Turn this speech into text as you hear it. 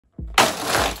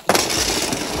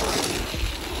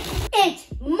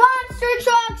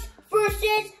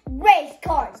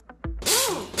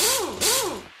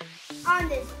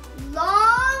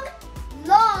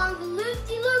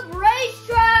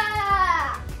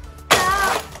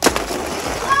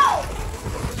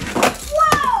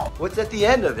at the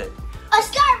end of it? A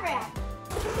star ramp.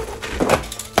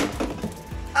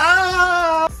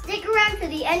 Oh! Stick around for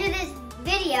the end of this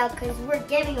video because we're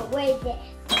giving away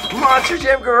this. Monster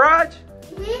Jam Garage?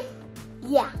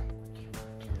 Yeah.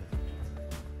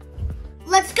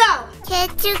 Let's go.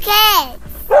 Kids to kids.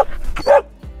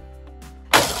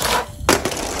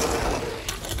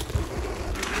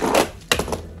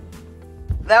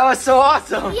 That was so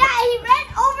awesome. Yeah, he ran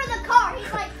over the car.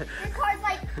 He's like, the car's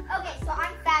like, okay, so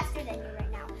I'm faster than you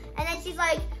right now. And then she's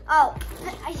like, oh,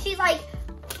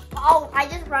 I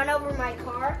just run over my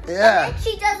car. Yeah. And then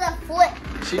she does a flip.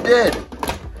 She did.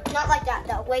 Not like that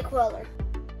though, way cooler.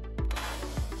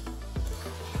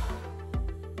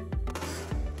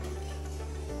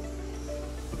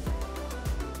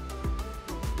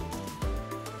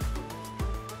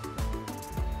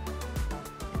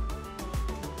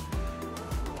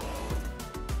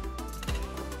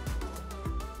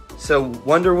 So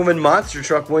Wonder Woman Monster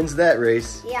Truck wins that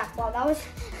race. Yeah, well that was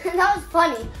that was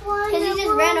funny. Because he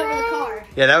just ran over the car.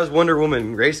 Yeah, that was Wonder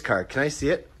Woman race car. Can I see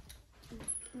it?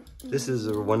 This is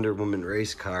a Wonder Woman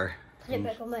race car. Put it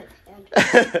back on my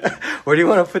stand. Where do you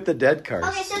want to put the dead cars?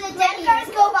 Okay, so the dead cars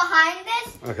go behind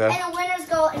this, Okay. and the winners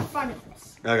go in front of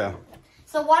this. Okay.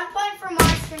 So 1 point for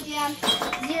Monster Jam,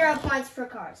 0 points for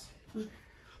cars.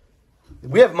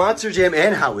 We have Monster Jam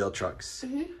and Hot Wheel trucks.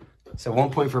 Mm-hmm. So 1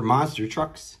 point for Monster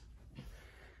Trucks.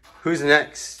 Who's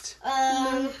next?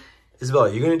 Isabella,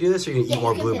 are you going to do this or are you going to eat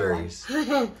more blueberries?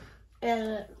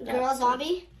 Girl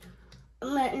Zombie?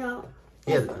 No.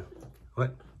 Yeah.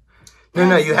 What?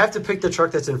 No, you have to pick the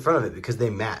truck that's in front of it because they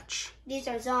match. These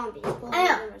are zombies. I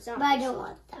know, but I don't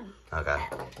want them. Okay.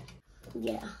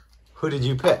 Yeah. Who did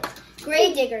you pick?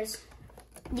 Grave Diggers.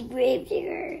 The grave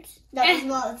diggers. No,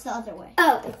 well, it's the other way.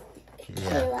 Oh.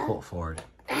 Yeah, pull it forward.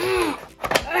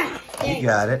 You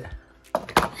got it.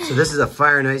 So this is a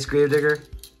Fire and Ice Gravedigger?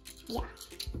 Yeah.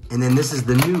 And then this is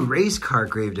the new race car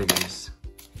Gravediggers.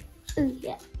 Ooh,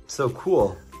 yeah. So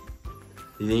cool.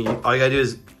 You think all you gotta do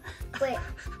is... Wait.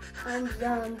 I'm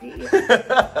zombie.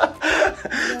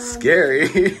 Scary.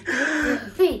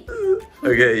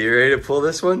 Okay, you ready to pull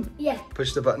this one? Yeah.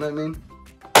 Push the button, I mean.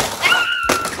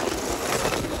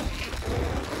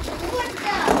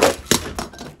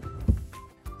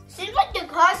 Seems like the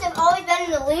cars have always been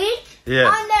in the lead. Yeah.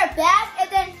 On their back, and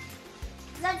then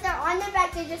since they're on their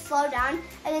back, they just slow down,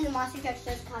 and then the monster trucks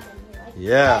just come in here. Like,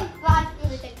 Yeah. Hey, God,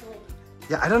 you take the lead.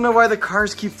 Yeah, I don't know why the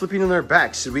cars keep flipping on their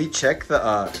backs. Should we check the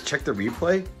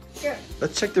replay? Sure.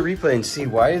 Let's check the replay and see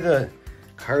why the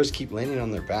cars keep landing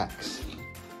on their backs.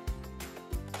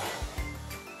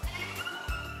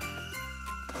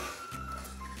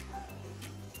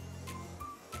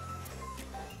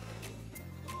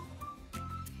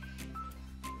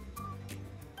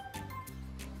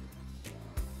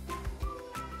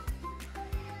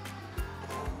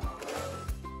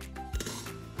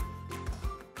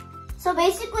 So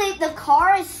basically, the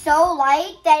car is so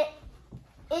light that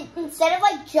it, instead of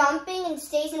like jumping and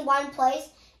stays in one place,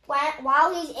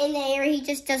 while he's in the air, he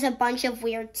just does a bunch of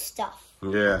weird stuff.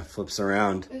 Yeah, flips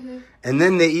around. And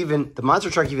then the monster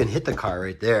truck even hit the car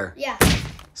right there. Yeah.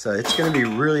 So it's gonna be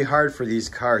really hard for these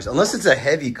cars, unless it's a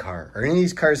heavy car. Are any of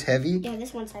these cars heavy? Yeah,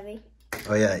 this one's heavy.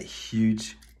 Oh yeah,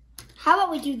 huge. How about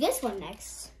we do this one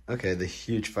next? Okay, the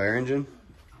huge fire engine.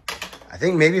 I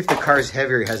think maybe if the car's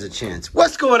heavier, it has a chance.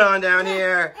 What's going on down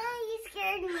here? Oh,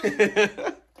 you scared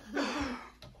me.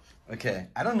 Okay,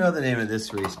 I don't know the name of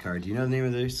this race car. Do you know the name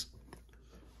of this?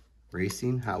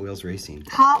 Racing? Hot Wheels Racing.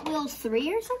 Hot Wheels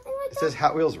 3 or something like It that? says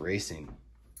Hot Wheels Racing.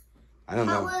 I don't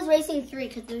know. Hot Wheels Racing 3,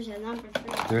 because there's a number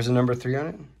 3. There's a number 3 on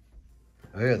it?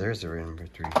 Oh yeah, there's a number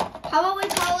 3. How about we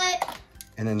call it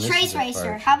And then this Trace is a Racer?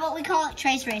 fire- How about we call it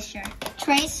Trace Racer?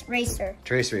 Trace Racer.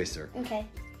 Trace Racer. Okay.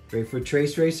 Ready for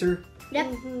Trace Racer? Yep.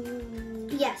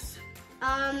 Yes.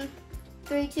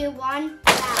 3, 2, 1.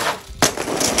 Ow!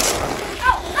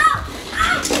 Ow!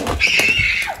 Ow!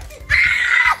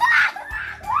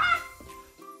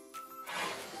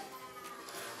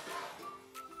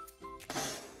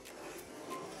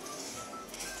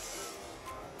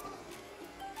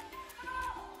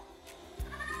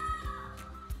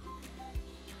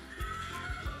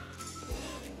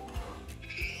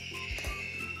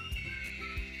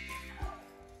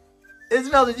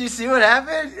 Isabel, did you see what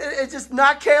happened? It just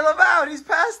knocked Caleb out. He's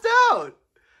passed out.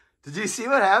 Did you see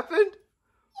what happened?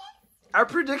 Our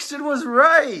prediction was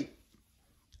right.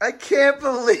 I can't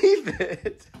believe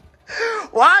it.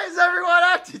 Why is everyone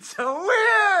acting so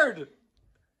weird?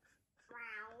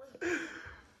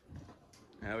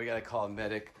 Now we gotta call a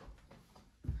medic.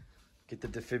 Get the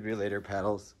defibrillator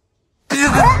paddles.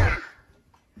 That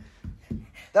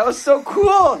was so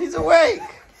cool. He's awake.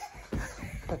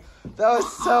 That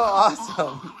was so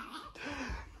awesome.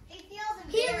 He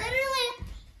literally.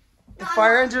 The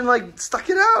fire engine like stuck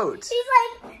it out. He's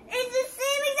like, it's the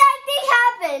same exact thing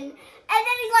happened, and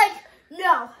then he's like,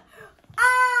 no. Ah!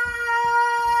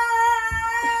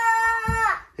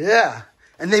 Yeah,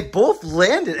 and they both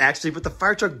landed actually, but the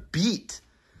fire truck beat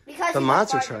Because the he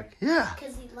monster went truck. farther. Yeah,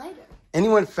 Because he's lighter. and he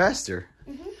went faster.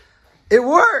 It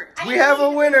worked. We have a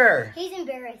winner. He's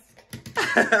embarrassed.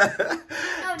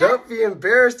 Don't be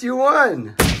embarrassed. You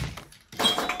won. These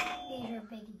are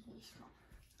big and he's small.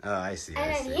 Oh, I see. And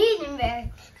I then see. he's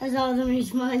embarrassed because all of them are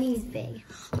small and he's big.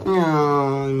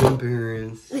 Oh, I'm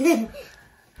embarrassed.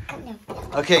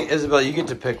 Okay, Isabel, you get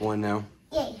to pick one now.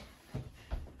 Yay.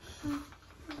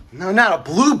 No, not a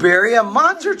blueberry, a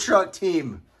monster truck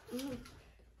team.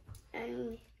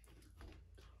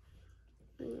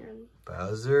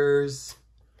 Bowser's.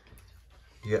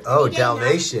 Yeah. Oh,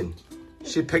 Dalmatian. You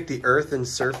should pick the Earth and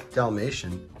Surf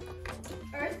Dalmatian.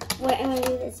 Wait, I'm gonna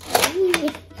do this.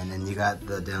 And then you got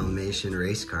the Dalmatian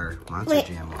race car, Monster Wait,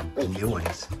 Jam one, the new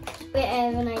ones. Wait, I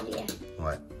have an idea.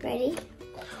 What? Ready?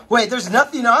 Wait, there's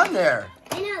nothing on there.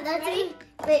 I know, that's it.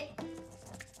 Wait.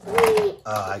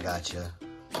 Oh, I gotcha.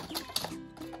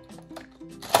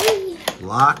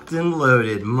 Locked and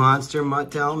loaded, Monster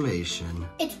Dalmatian.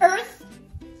 It's Earth.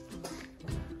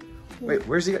 Wait,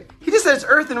 where's he? He just said it's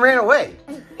Earth and ran away.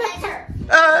 That's Earth.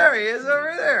 Oh, there he is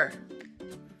over there.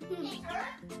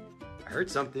 I heard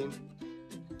something.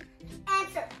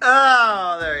 Answer.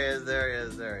 Oh, there he is, there he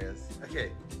is, there he is.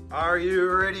 Okay, are you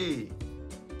ready?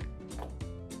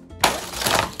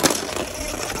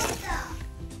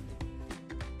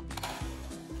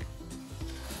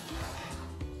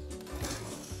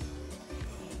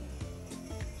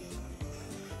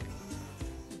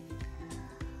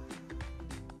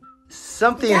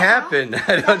 Something happened.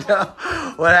 I don't know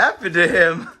what happened to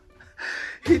him.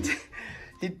 He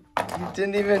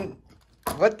didn't even.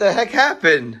 What the heck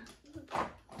happened?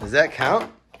 Does that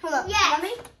count? Hold up. Yeah. Let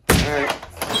me. All right.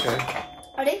 Okay.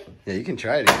 Ready? Yeah, you can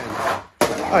try it again.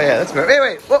 Oh yeah, that's better.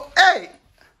 Wait. Whoa, hey!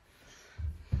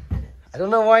 I don't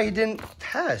know why he didn't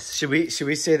pass. Should we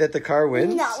say that the car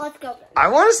wins? No, let's go. I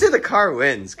want to say the car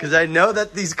wins because I know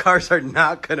that these cars are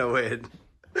not gonna win.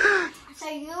 So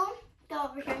you go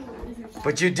over here and go over here.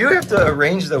 But you do have to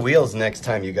arrange the wheels next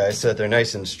time, you guys, so that they're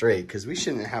nice and straight. Because we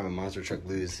shouldn't have a monster truck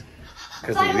lose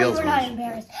because the wheels we're not lose.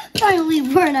 embarrassed. Finally,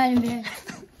 we're not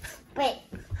embarrassed. Wait.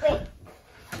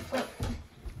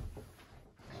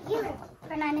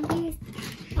 We're not embarrassed.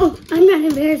 Oh, I'm not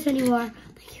embarrassed anymore.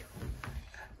 Thank you.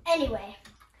 Anyway,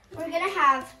 we're gonna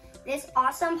have this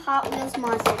awesome Hot Wheels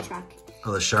monster truck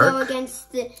Oh, the go shark?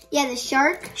 against the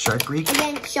shark Shark Greek? and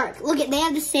then shark. Look at, they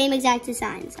have the same exact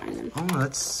designs on them. Oh,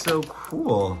 that's so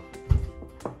cool.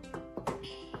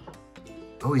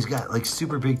 Oh, he's got like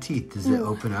super big teeth. Does it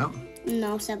open up?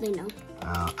 No, sadly no.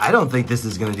 I don't think this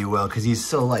is gonna do well because he's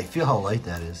so light. Feel how light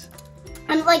that is.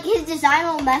 And like his design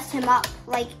will mess him up.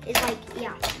 Like it's like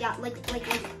yeah, yeah,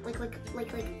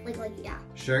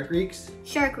 Shark Greeks?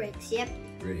 Shark rigs. Yep.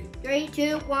 Ready. 3,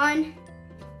 2, 1.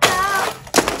 Go!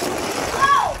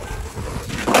 Whoa!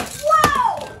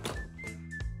 Whoa!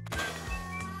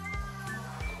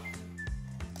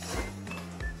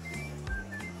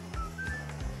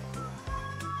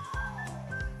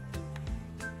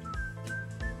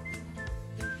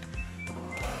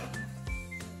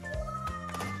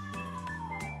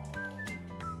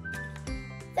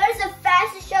 That is the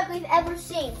fastest truck we've ever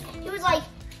seen. He was like,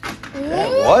 That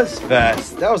was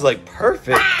fast. That was like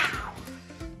perfect.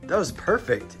 That was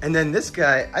perfect. And then this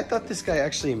guy, I thought this guy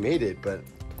actually made it, but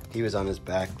he was on his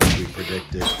back like we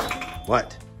predicted.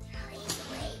 What?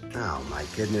 Oh my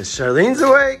goodness, Charlene's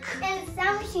awake. and the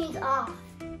sound machine's off.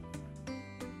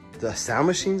 The sound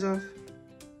machine's off?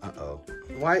 Uh-oh.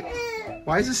 Why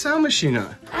is the sound machine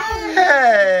on?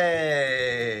 Hey!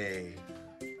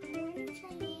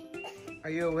 Are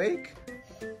you awake?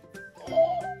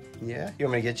 Yeah? You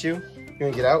want me to get you? You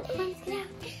want to get out?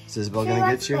 Is Isabel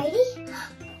gonna get you?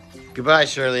 Goodbye,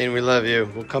 Charlene. We love you.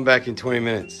 We'll come back in 20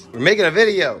 minutes. We're making a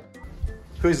video.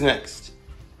 Who's next?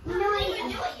 No, we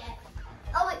didn't do it yet.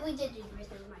 Oh, wait, we did do yours.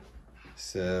 Never mind.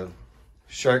 So,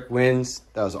 Shark wins.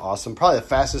 That was awesome. Probably the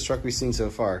fastest truck we've seen so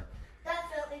far. That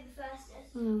felt like the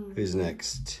fastest. Who's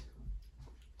next?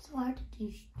 It's hard to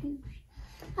do.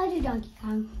 I'll do Donkey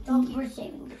Kong. We're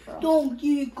saving it for all.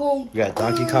 Donkey Kong. We got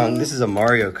Donkey Kong. This is a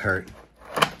Mario Kart.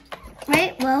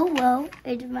 Wait, whoa.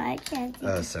 It's my chance.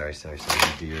 Oh, sorry. You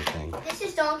do your thing. This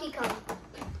is Donkey Kong.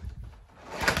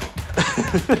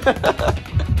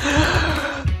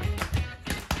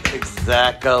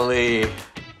 Exactly.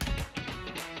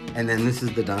 And then this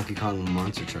is the Donkey Kong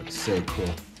monster truck. So cool.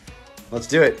 Let's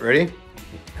do it. Ready?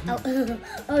 Oh,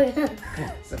 oh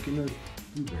yeah. Sucking those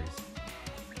blueberries.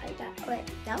 I got, wait,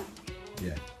 no?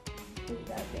 Yeah. We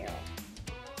got a barrel.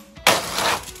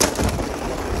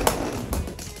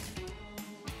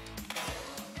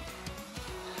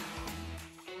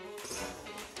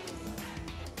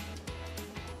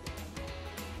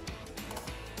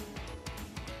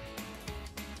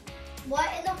 What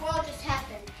in the world just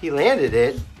happened? He landed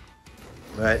it,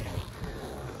 but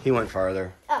he went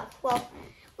farther. Oh, well,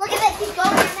 look at this. He's going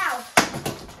right now.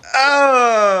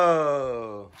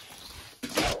 Oh! He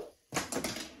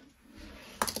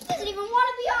doesn't even want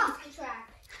to be off the track.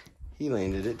 He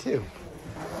landed it too.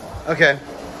 Okay.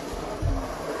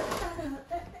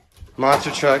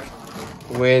 Monster truck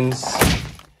wins.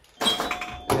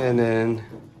 And then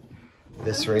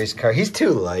this race car. He's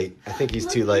too light. I think he's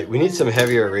too light. We need some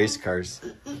heavier race cars.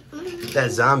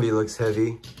 That zombie looks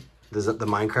heavy. The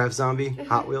Minecraft zombie,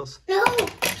 Hot Wheels. No,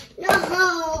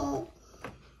 no.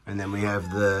 And then we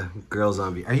have the girl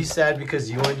zombie. Are you sad because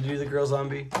you wanted to do the girl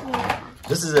zombie? Yeah.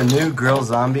 This is a new girl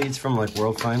zombie. It's from like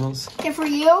World Finals. Okay, for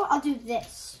you, I'll do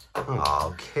this.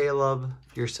 Oh, Caleb,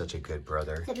 you're such a good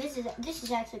brother. So this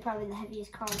is actually probably the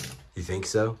heaviest car. You think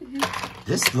so?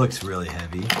 This looks really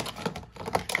heavy.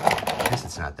 I guess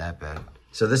it's not that bad.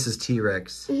 So this is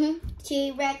T-Rex.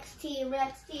 T-Rex,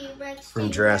 T-Rex, T-Rex.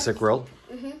 From Jurassic World.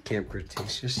 Mm-hmm. Camp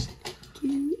Cretaceous.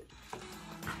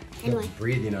 Anyway.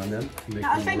 Breathing on them. Make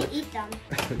I was them trying to work. eat them.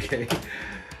 Okay.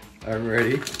 I'm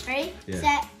ready. Ready? Yeah.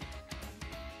 Set.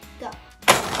 Go.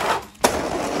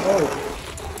 Oh.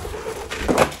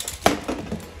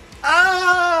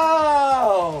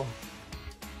 Oh!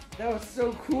 That was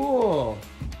so cool.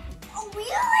 Oh, really?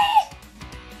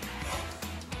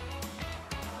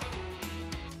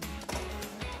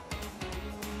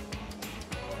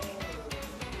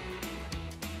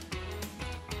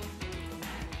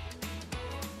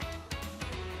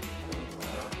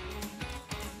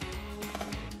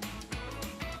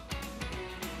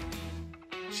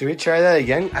 Should we try that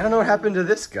again? I don't know what happened to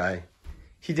this guy.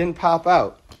 He didn't pop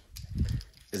out.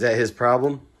 Is that his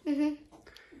problem? Mm-hmm.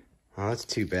 Oh, that's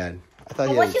too bad. I thought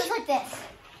But he what had... if it was like this?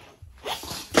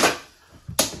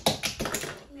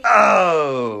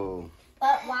 Oh!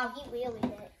 But wow, he wheelied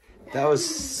it. That was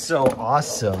so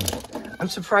awesome. I'm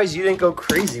surprised you didn't go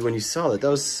crazy when you saw that. That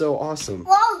was so awesome.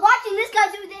 Well, I was watching this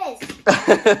guy do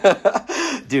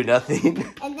this. Do nothing.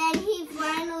 And then he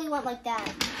finally went like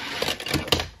that.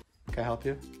 Can I help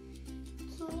you?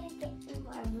 Can we get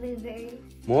more blueberries?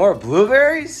 More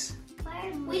blueberries?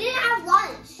 We didn't have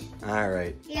lunch. All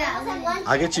right. Yeah, let's have lunch.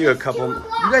 I'll get you a couple. 2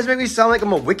 o'clock. You guys make me sound like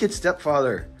I'm a wicked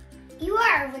stepfather. You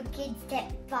are a wicked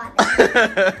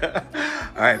stepfather.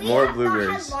 All right, We more have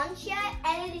blueberries. not had lunch yet,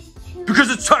 and it is 2. Because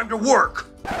it's time to work.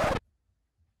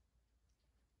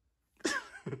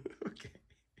 Okay.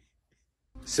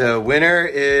 So winner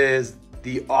is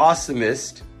the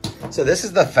awesomest. So this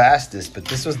is the fastest, but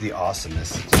this was the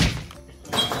awesomest.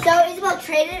 So it's about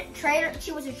trader.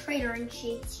 She was a trader, and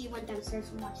she went downstairs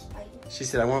and watched fighting. She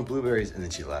said, I want blueberries, and then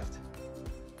she left.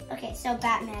 Okay, so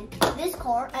Batman. This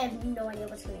car, I have no idea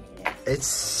what's going to do. It's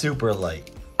super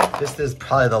light. This is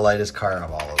probably the lightest car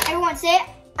of all of them. Everyone say it.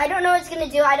 I don't know what it's going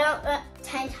to do. I don't,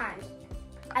 10 times.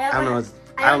 I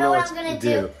don't know what I'm gonna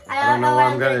do. I don't know what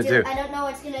I'm gonna do. I don't know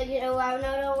what's gonna do. I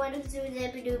don't know what it's doing.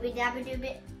 Zippy doobie dabby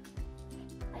doobie.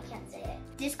 I can't say it.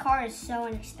 This car is so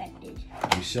unexpected.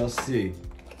 We shall see.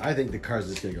 I think the car's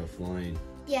just gonna go flying.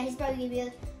 Yeah, he's probably gonna be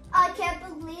like, I can't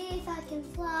believe I can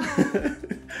fly.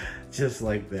 Just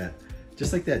like that.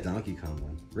 Just like that Donkey Kong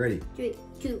one. Ready? 3,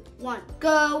 2, 1,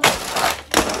 go.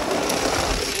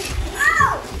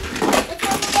 Ow! Let's go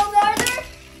farther.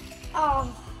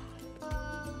 Oh.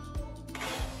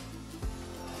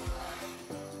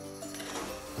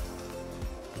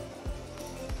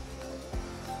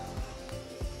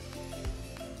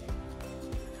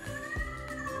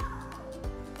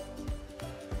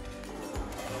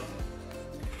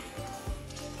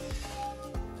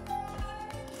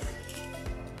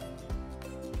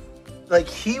 Like,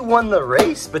 he won the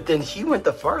race, but then he went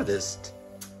the farthest.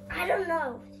 I don't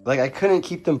know. Like, I couldn't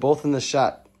keep them both in the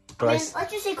shot. But I mean,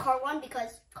 let's just say car won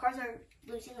because cars are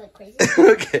losing like crazy.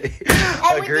 Okay.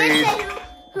 And Agreed. we did say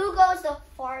who goes the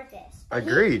farthest. But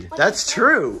Agreed. but That's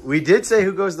true. We did say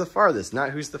who goes the farthest, not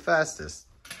who's the fastest.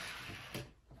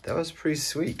 That was pretty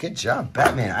sweet. Good job,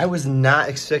 Batman. I was not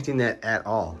expecting that at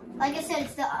all. Like I said,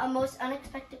 it's the most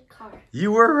unexpected car.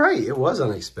 You were right. It was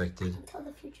unexpected. Until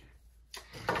the future.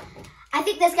 I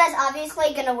think this guy's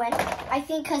obviously gonna win. I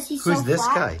think because he's Who's so this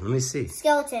flat. guy? Let me see.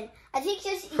 Skeleton. I think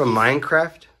just From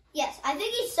Minecraft? Yes, I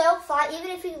think he's so flat. Even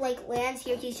if he like lands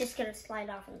here, he's just gonna slide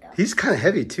off and go. He's kind of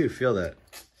heavy too. Feel that.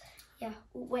 Yeah.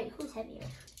 Wait, who's heavier?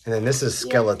 And then this is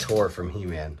Skeletor from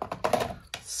He-Man.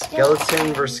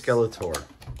 Skeleton versus Skeletor.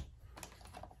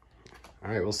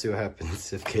 All right, we'll see what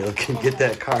happens if Caleb can get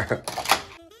that car.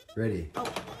 Ready?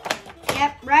 Oh.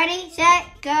 Yep, ready, set,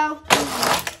 go.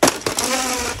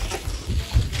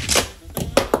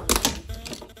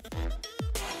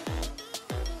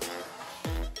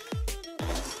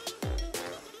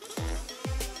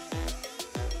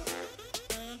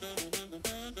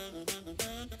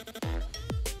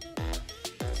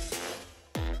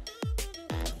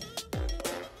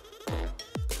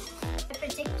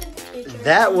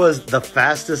 That was the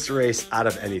fastest race out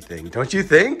of anything, don't you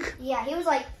think? Yeah, he was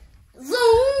like, zoom.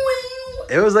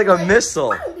 It was like a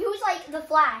missile. He was like the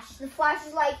Flash. The Flash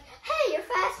was like, hey, you're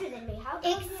faster than me. How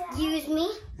Excuse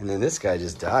me? And then this guy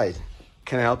just died.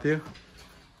 Can I help you?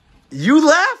 You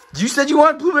left? You said you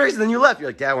wanted blueberries and then you left. You're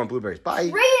like, Dad, I want blueberries. Bye.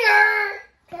 Reader!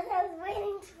 Because I was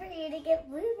waiting for you to get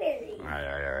blueberries. All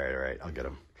right. I'll get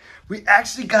them. We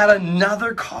actually got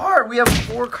another car. We have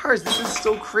 4 cars. This is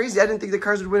so crazy. I didn't think the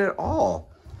cars would win at all.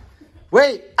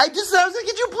 Wait, I just said I was going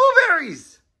to get you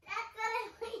blueberries. That's what I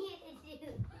want you to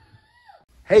do.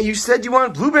 Hey, you said you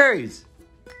wanted blueberries.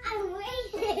 I'm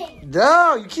waiting.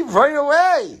 No, you keep running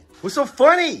away. What's so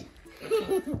funny?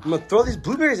 I'm going to throw these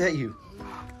blueberries at you.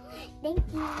 Thank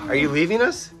you. Are you leaving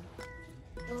us?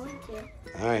 Going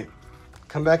to. All right.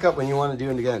 Come back up when you want to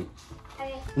do it again.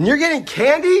 Okay. And you're getting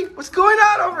candy? What's going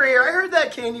on over here? I heard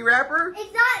that candy wrapper.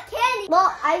 It's not candy.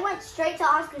 Well, I went straight to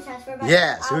Oscar's house for about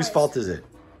Yeah, 2 so whose hours. fault is it?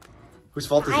 Whose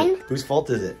fault is Mine? it? Whose fault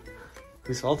is it?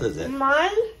 Whose fault is it? Mine?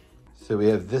 So we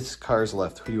have this cars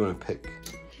left. Who do you want to pick?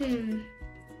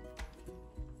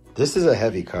 This is a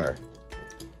heavy car.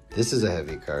 This is a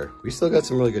heavy car. We still got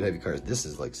some really good heavy cars. This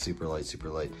is like super light, super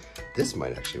light. This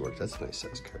might actually work. That's a nice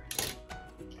size car.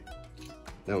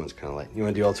 That one's kind of light. You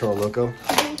want to do El Toro Loco?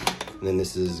 And then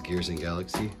this is Gears and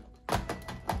Galaxy.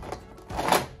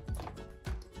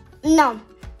 No.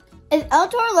 If El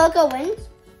Toro Loco wins,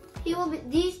 he will be.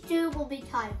 These 2 will be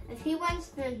tied. If he wins,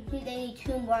 then they need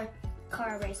 2 more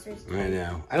car racers. I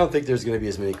know. I don't think there's going to be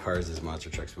as many cars as monster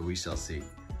trucks, but we shall see.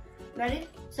 Ready?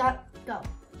 Start. Go.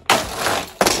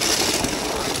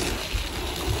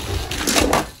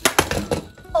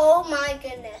 Oh my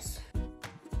goodness.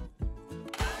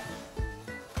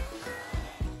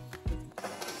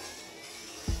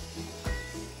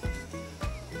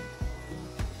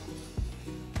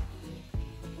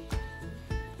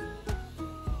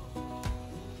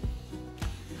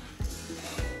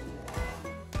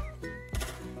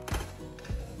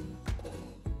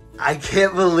 I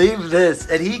can't believe this.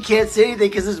 And he can't say anything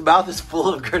because his mouth is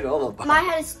full of granola bars. My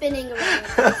head is spinning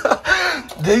around.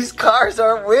 These cars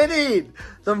are winning.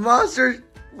 The monster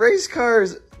race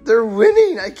cars, they're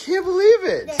winning. I can't believe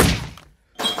it.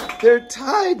 They're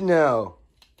tied now.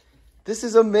 This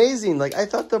is amazing. Like, I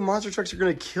thought the monster trucks were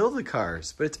going to kill the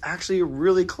cars, but it's actually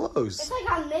really close. It's like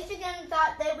how Michigan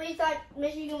thought that we thought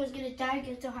Michigan was going to die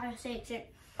against Ohio State.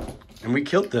 And we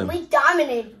killed them. We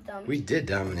dominated them. We did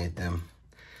dominate them.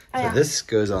 Oh, So yeah. this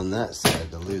goes on that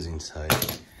side, the losing side.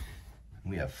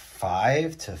 We have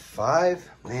 5-5.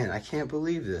 Man, I can't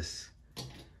believe this.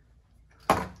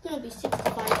 It's going to be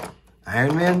 6-5.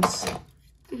 Ironmans?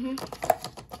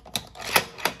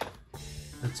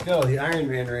 Let's go, the Iron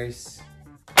Man race.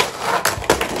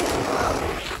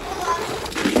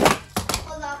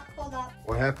 Hold up.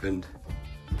 What happened?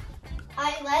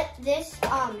 I let this,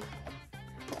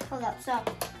 hold up. So,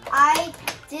 I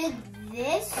did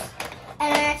this,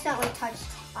 and I accidentally touched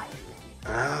Iron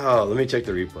Man. Oh, let me check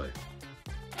the replay.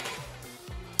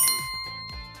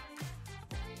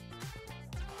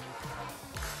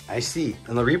 I see.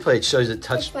 On the replay, it shows it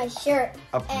touched my shirt.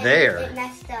 up And there. It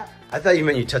messed up. I thought you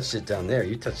meant you touched it down there.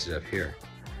 You touched it up here.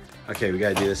 Okay, we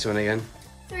gotta do this one again.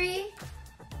 3,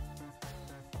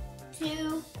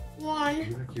 2, 1, You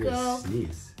look, you're go. a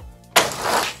sneeze.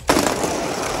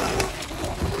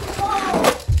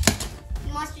 Oh!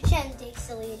 Monster Chen takes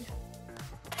the lead.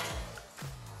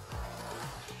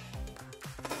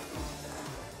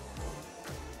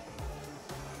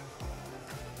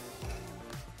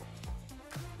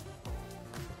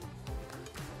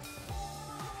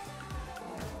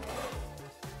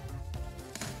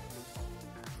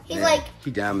 He's Yeah, like,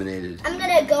 he dominated. I'm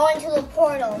gonna go into the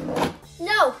portal.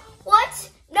 No! What?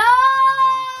 No!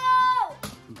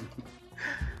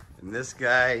 And this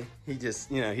guy, he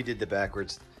just, you know, he did the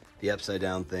backwards, the upside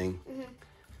down thing.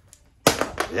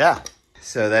 Yeah.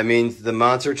 So that means the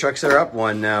monster trucks are up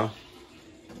 1 now.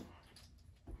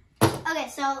 Okay,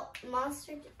 so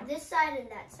monster, this side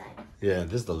and that side. Yeah,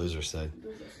 this is the loser side.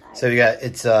 Loser side. So we got,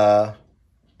 it's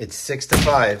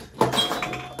 6-5.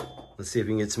 Let's see if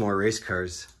we can get some more race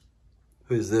cars.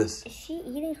 Who's this? Is she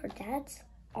eating her dad's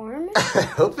arm? I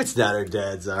hope it's not her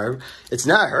dad's arm. It's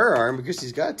not her arm because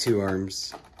she's got 2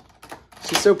 arms.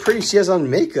 She's so pretty. She has on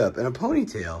makeup and a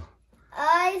ponytail.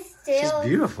 I still She's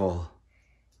beautiful.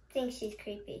 think she's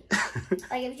creepy.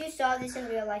 Like, if you saw this in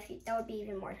real life, that would be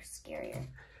even more scarier.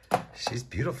 She's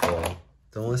beautiful.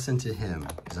 Don't listen to him,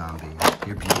 zombie.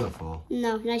 You're beautiful.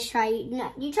 No, nice try.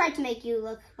 No, you tried to make you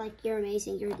look like you're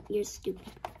amazing. You're stupid.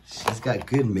 She's got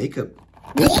good makeup.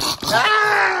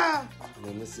 Ah! And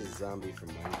then this is Zombie from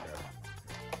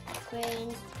Minecraft.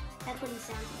 Brains. That's what he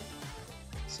sounds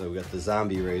like. So we got the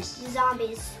zombie race. The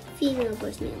zombies. Female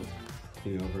versus male.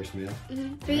 Female versus male.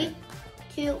 3,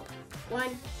 2,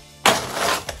 1.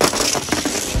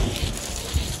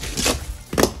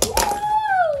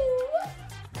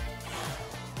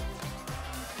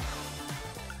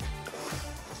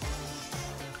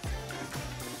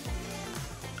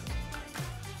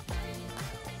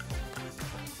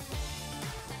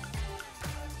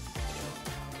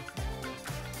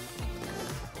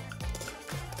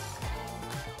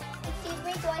 Excuse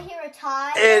me, do I hear a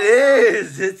tie? It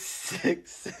is. It's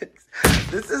 6-6.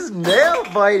 This is nail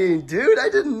biting, dude. I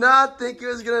did not think it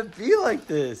was gonna be like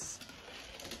this.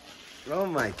 Oh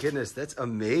my goodness, that's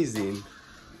amazing.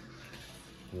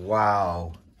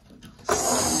 Wow.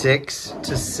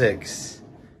 6-6.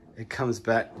 It comes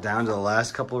back down to the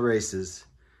last couple of races.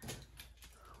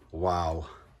 Wow.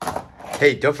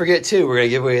 Hey, don't forget too, we're gonna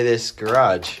give away this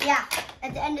garage. Yeah,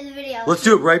 at the end of the video. Let's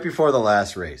do it right before the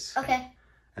last race. Okay.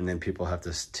 And then people have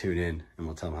to tune in and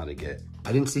we'll tell them how to get it.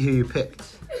 I didn't see who you picked.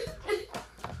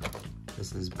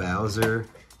 This is Bowser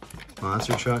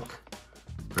Monster Truck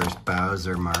versus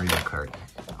Bowser Mario Kart.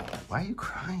 Why are you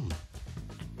crying?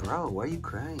 Bro, why are you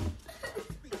crying?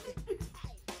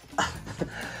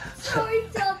 Sorry,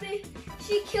 Zombie.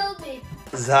 She killed me.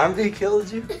 Zombie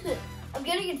killed you? I'm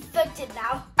getting infected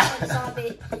now by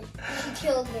Zombie. She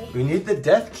killed me. We need the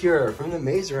death cure from the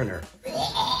Maze Runner.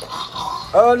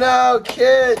 Oh no,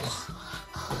 kids!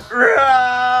 Run!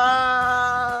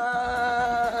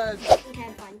 Okay,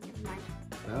 I'm fine. Never mind.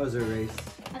 That was a race.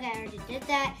 Okay, I already did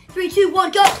that. 3, 2,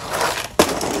 1, go!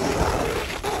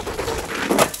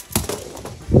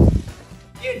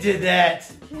 You did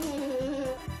that!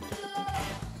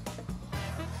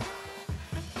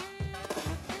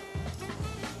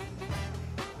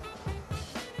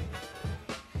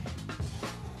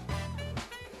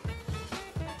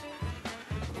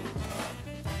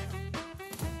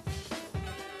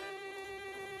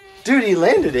 Dude, he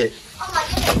landed it. Oh my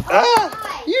goodness.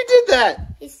 Ah, you did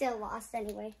that. He still lost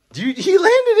anyway. Dude, he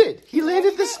landed it. He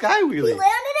landed the sky He wheelie. landed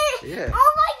it? Yeah.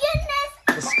 Oh my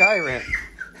goodness. The sky ramp.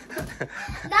 Not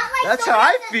like That's someone how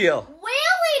I hasn't feel.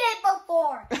 wheelied it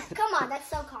before. Come on, that's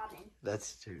so common.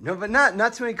 That's true. No, but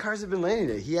not too many cars have been landing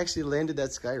it. He actually landed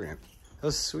that sky ramp. That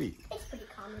was sweet. It's pretty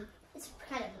common. It's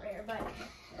kind of rare, but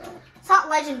it's not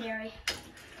legendary.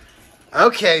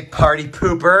 Okay, party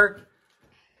pooper.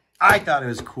 I thought it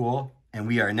was cool. And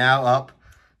we are now up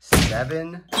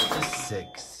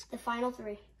 7-6. The final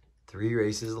 3. 3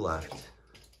 races left.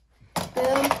 Boom.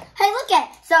 Hey, look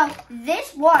at it. So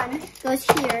this one goes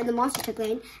here in the monster truck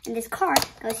lane, and this car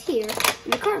goes here in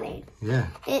the car lane. Yeah.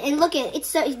 And look at it.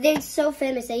 They're so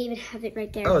famous. They even have it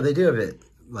right there. Oh, they do have it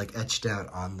like etched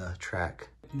out on the track.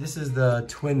 This is the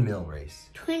twin mill race.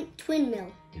 Twin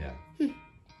mill. Yeah.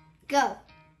 Go.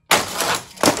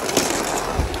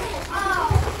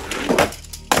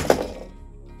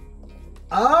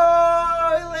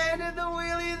 Oh, he landed the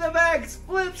wheelie in the back.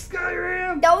 Split sky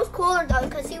ramp. That was cooler though,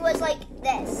 because he was like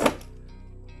this.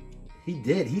 He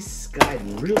did. He skied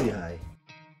really high.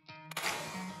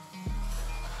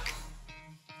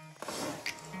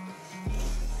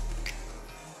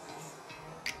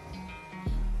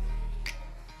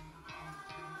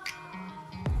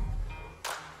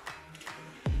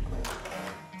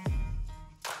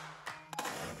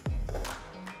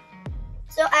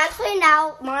 So actually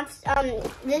now,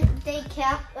 they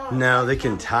can't. No, they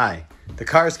can tie. The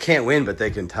cars can't win, but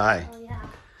they can tie. Oh yeah.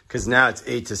 Because now it's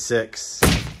 8-6.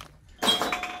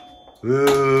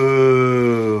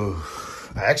 Ooh.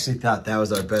 I actually thought that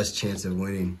was our best chance of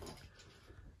winning.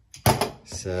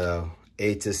 So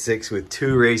 8-6 with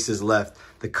 2 races left.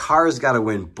 The car's got to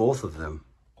win both of them.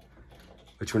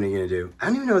 Which one are you going to do? I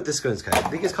don't even know what this one's called. I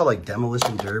think it's called like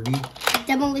Demolition Derby.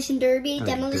 Demolition Derby, Like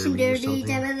Demolition Derby or Derby, something.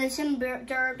 Demolition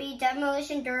Derby,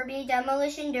 Demolition Derby,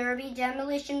 Demolition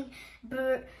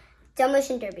Derby,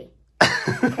 Demolition Derby.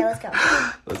 Okay, let's go.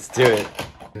 Let's do it.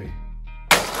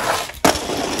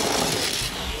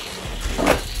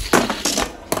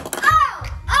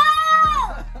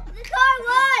 Oh! The car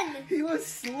won! He was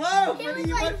slow, He but was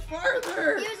he like- went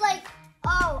farther. He was like,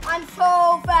 oh, I'm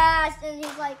so fast, and he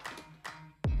like,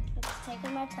 I'm just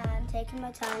taking my time, taking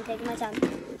my time, taking my time.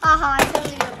 Haha, I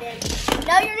totally go big.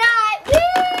 No, you're not. Woo-hoo!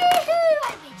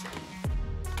 I beat you.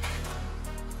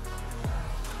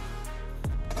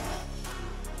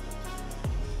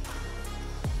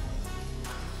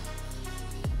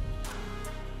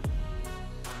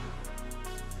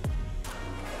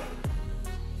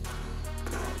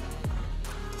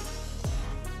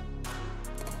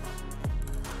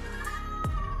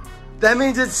 That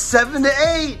means it's 7 to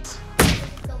 8.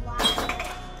 The last one.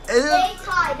 They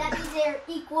tied. That means they are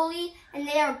equally, and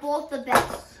they are both the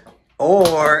best.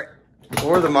 Or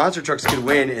the monster trucks could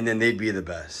win, and then they'd be the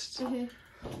best.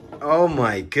 Oh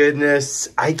my goodness!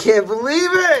 I can't believe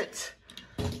it.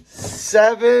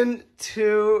 7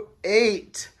 to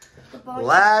 8.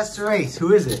 Last race.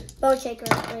 Who is it? Bone shaker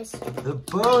race. The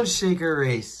Bone Shaker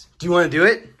race. Do you want to do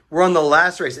it? We're on the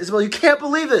last race. Isabel, you can't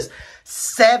believe this.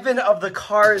 7 of the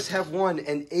cars have won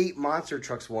and 8 monster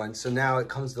trucks won. So now it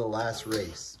comes to the last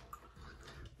race.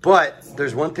 But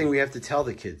there's one thing we have to tell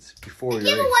the kids before we race.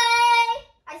 Giveaway!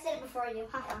 I said it before you.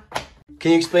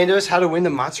 Can you explain to us how to win the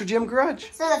Monster Jam Garage?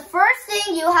 So the first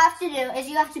thing you have to do is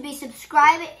you have to be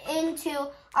subscribed into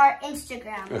our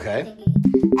Instagram. Okay.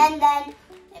 And then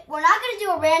we're not going to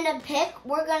do a random pick.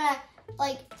 We're going to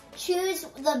choose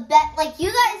the best. Like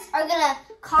you guys are going to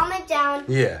comment down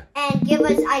and give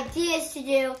us ideas to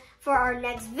do for our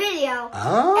next video.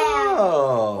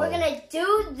 Oh. And we're going to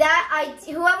do that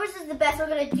idea. Whoever's is the best, we're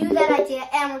going to do that idea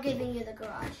and we're giving you the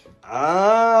garage.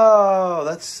 Oh,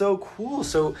 that's so cool.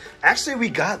 So actually we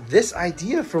got this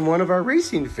idea from one of our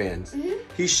racing fans.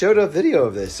 He showed a video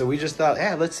of this. So we just thought,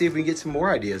 yeah, let's see if we can get some more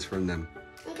ideas from them.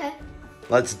 Okay.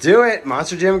 Let's do it.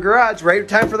 Monster Jam Garage, right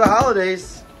time for the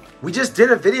holidays. We just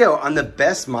did a video on the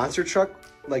best monster truck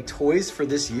like toys for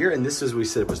this year, and this is we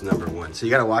said was #1. So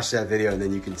you gotta watch that video and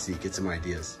then you can get some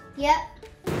ideas. Yep.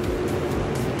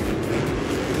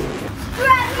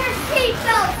 Grab your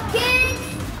seatbelts, kids!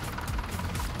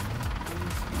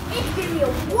 It's gonna be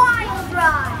a wild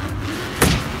ride!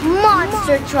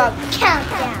 Monster Truck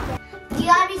Countdown! You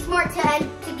gotta be smart to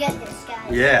get this,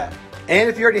 guys. Yeah. And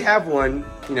if you already have one,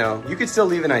 you know, you could still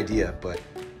leave an idea, but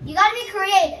you gotta be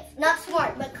creative. Not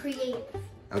smart, but creative.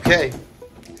 Okay.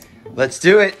 Let's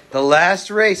do it. The last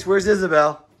race. Where's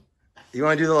Isabel? You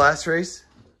want to do the last race?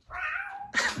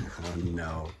 Oh,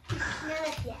 no.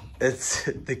 Not yet. It's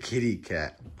the kitty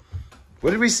cat.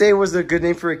 What did we say was the good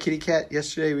name for a kitty cat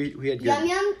yesterday? We had good. Yum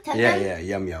Yum? Yeah,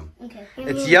 Yum Yum. Okay.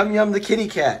 It's Yum Yum the kitty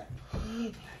cat.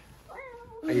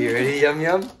 Are you ready, Yum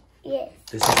Yum? Yes.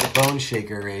 This is the Bone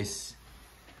Shaker race.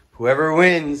 Whoever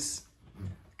wins is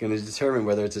going to determine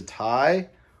whether it's a tie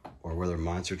or whether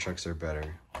monster trucks are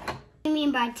better. What do you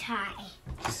mean by tie?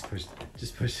 Just push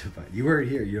the button. You weren't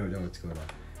here. You don't know what's going on.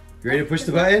 You ready to push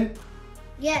the button?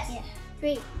 Yes. Yeah.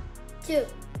 3, 2,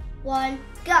 1,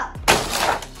 go.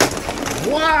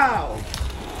 Wow!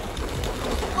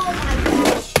 Oh my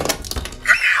gosh.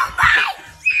 Oh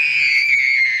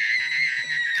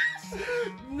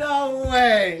my! No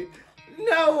way!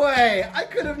 No way! I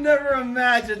could have never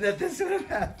imagined that this would have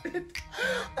happened.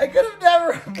 I could have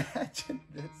never imagined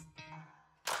this.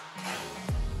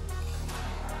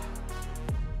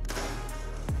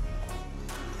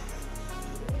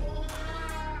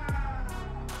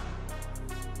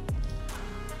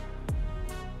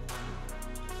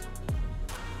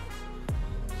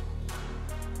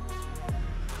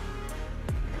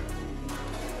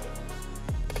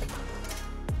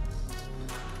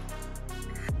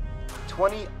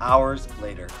 Hours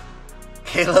later,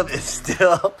 Caleb is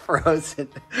still frozen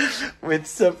with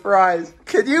surprise.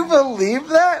 Can you believe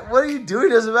that? What are you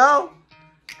doing, Isabel?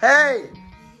 Hey!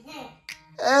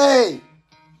 Hey!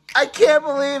 I can't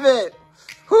believe it!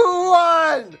 Who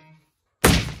won?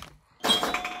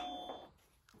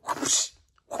 Whoosh,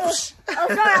 whoosh. Oh,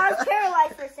 sorry, I was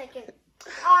paralyzed for a second.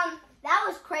 That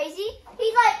was crazy.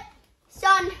 He's like,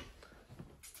 son,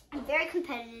 I'm very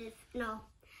competitive. No.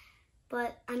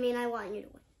 But, I mean, I want you to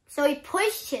win. So he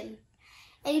pushed him.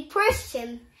 And he pushed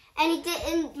him. And he did,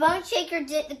 and Bone Shaker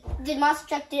did Monster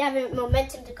Truck didn't have a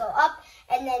momentum to go up.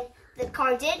 And then the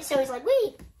car did. So he's like,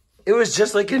 wait. It was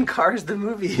just like in Cars the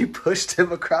movie. He pushed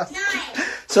him across. 9.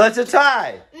 So that's a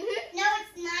tie. Mm-hmm. No,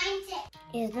 it's 9 to.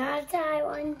 It's not a tie.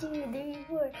 1, 2, 3,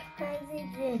 4, 5, 6,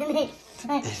 7, 8.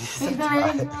 It is a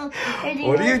tie.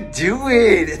 What are you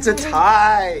doing? It's a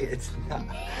tie. It's not.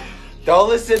 Don't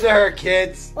listen to her,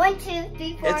 kids. 1, 2,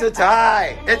 3, 4. It's a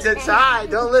tie. It's a tie.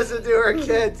 Don't listen to her,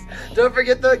 kids. Don't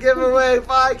forget the giveaway.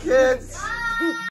 Bye, kids.